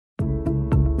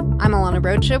I'm Alana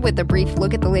Rocha with a brief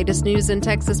look at the latest news in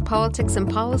Texas politics and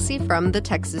policy from the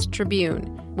Texas Tribune,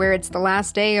 where it's the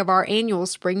last day of our annual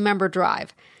spring member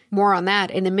drive. More on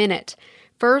that in a minute.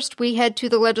 First, we head to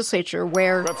the legislature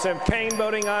where Representative Kane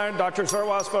voting aye, Dr.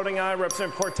 Zerwas voting aye,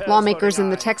 Representative Cortez lawmakers voting in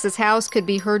the aye. Texas House could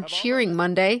be heard cheering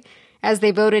Monday as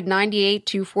they voted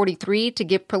 98-43 to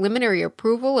give preliminary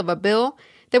approval of a bill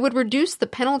that would reduce the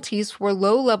penalties for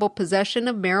low-level possession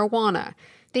of marijuana.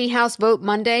 The House vote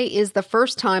Monday is the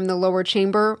first time the lower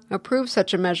chamber approved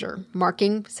such a measure,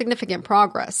 marking significant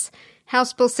progress.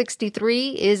 House Bill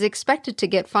 63 is expected to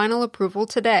get final approval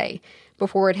today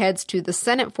before it heads to the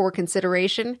Senate for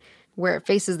consideration, where it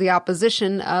faces the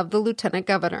opposition of the lieutenant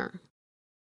governor.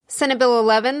 Senate Bill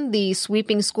 11, the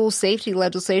sweeping school safety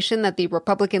legislation that the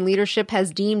Republican leadership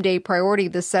has deemed a priority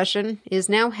this session, is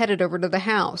now headed over to the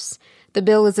House. The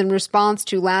bill is in response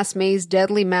to last May's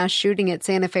deadly mass shooting at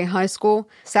Santa Fe High School,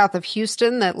 south of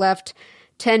Houston, that left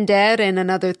 10 dead and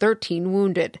another 13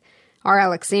 wounded. Our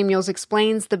Alex Samuels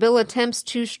explains the bill attempts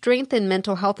to strengthen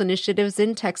mental health initiatives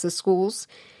in Texas schools,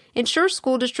 ensure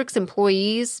school districts'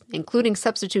 employees, including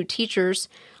substitute teachers,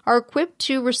 are equipped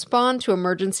to respond to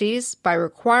emergencies by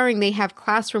requiring they have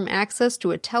classroom access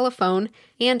to a telephone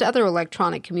and other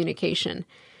electronic communication,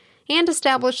 and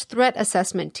establish threat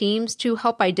assessment teams to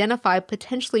help identify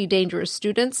potentially dangerous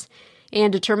students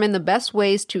and determine the best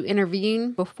ways to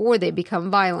intervene before they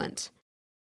become violent.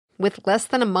 With less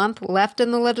than a month left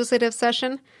in the legislative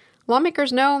session,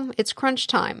 lawmakers know it's crunch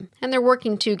time, and they're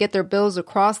working to get their bills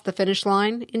across the finish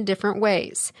line in different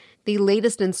ways. The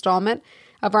latest installment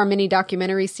of our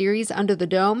mini-documentary series, Under the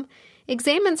Dome,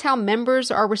 examines how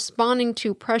members are responding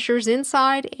to pressures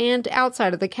inside and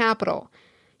outside of the Capitol.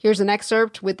 Here's an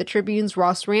excerpt with the Tribune's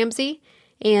Ross Ramsey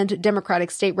and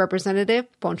Democratic State Representative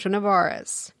Poncho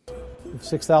Navarez. If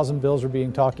 6,000 bills are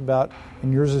being talked about,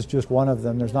 and yours is just one of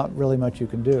them, there's not really much you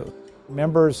can do.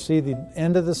 Members see the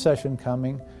end of the session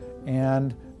coming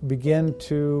and begin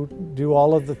to do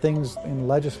all of the things in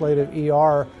legislative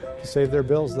ER to save their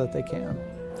bills that they can.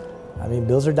 I mean,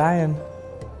 bills are dying.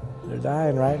 They're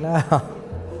dying right now.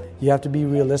 You have to be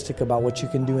realistic about what you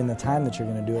can do in the time that you're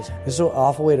going to do it. This is an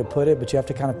awful way to put it, but you have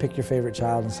to kind of pick your favorite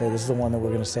child and say, this is the one that we're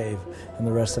going to save, and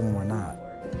the rest of them we're not.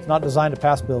 It's not designed to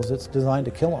pass bills, it's designed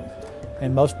to kill them.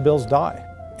 And most bills die.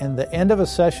 And the end of a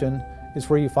session is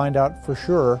where you find out for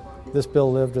sure this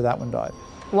bill lived or that one died.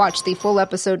 Watch the full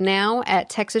episode now at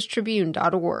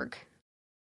texastribune.org.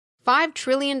 $5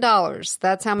 trillion,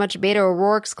 that's how much Beto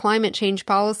O'Rourke's climate change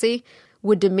policy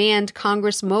would demand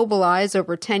Congress mobilize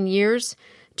over 10 years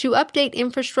to update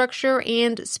infrastructure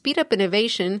and speed up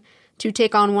innovation to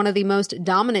take on one of the most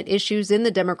dominant issues in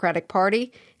the Democratic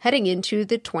Party heading into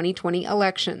the 2020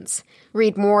 elections.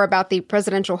 Read more about the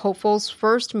presidential hopeful's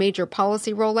first major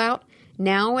policy rollout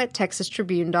now at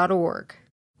texastribune.org.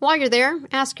 While you're there,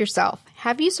 ask yourself,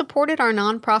 have you supported our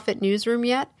nonprofit newsroom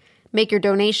yet? Make your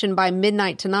donation by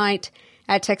midnight tonight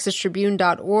at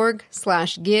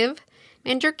texastribune.org/give,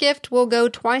 and your gift will go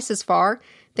twice as far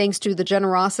thanks to the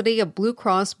generosity of Blue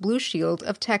Cross Blue Shield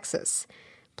of Texas.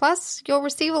 Plus, you'll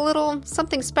receive a little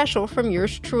something special from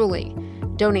yours truly.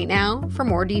 Donate now for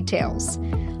more details.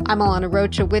 I'm Alana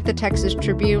Rocha with the Texas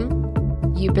Tribune.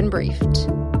 You've been briefed.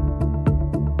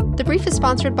 The brief is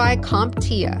sponsored by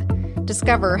CompTIA.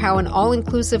 Discover how an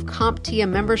all-inclusive CompTIA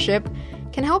membership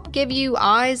can help give you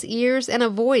eyes, ears, and a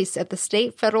voice at the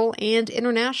state, federal, and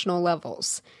international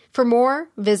levels. For more,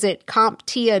 visit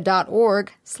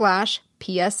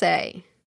CompTIA.org/PSA.